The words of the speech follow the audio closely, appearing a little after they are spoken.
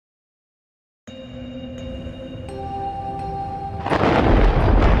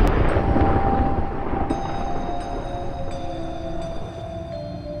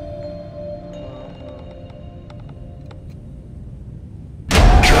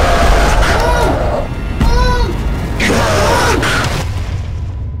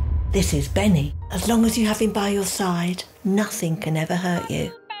This is Benny. As long as you have him by your side, nothing can ever hurt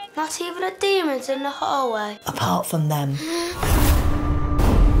you. Not even the demons in the hallway? Apart from them.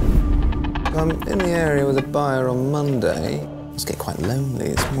 I'm in the area with a buyer on Monday. It's getting quite lonely.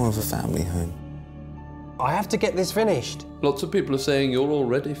 It's more of a family home. I have to get this finished. Lots of people are saying you're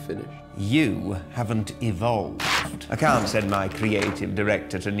already finished. You haven't evolved. I can't send my creative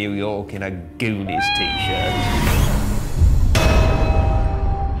director to New York in a Goonies t-shirt.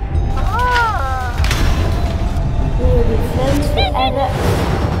 We will be friends forever.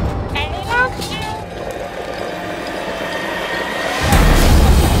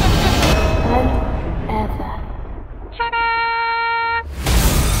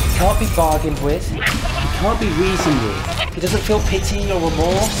 Can't be bargained with. Can't be reasoned with. He doesn't feel pity or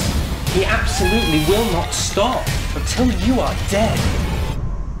remorse. He absolutely will not stop until you are dead.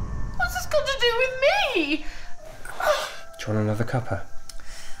 What's this got to do with me? Do you want another cuppa?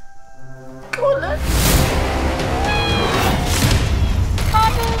 Go on then.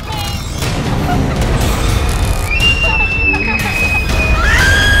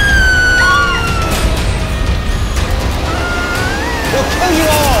 We'll kill you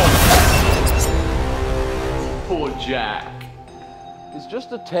all! Poor Jack. He's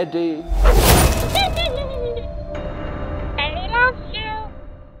just a teddy.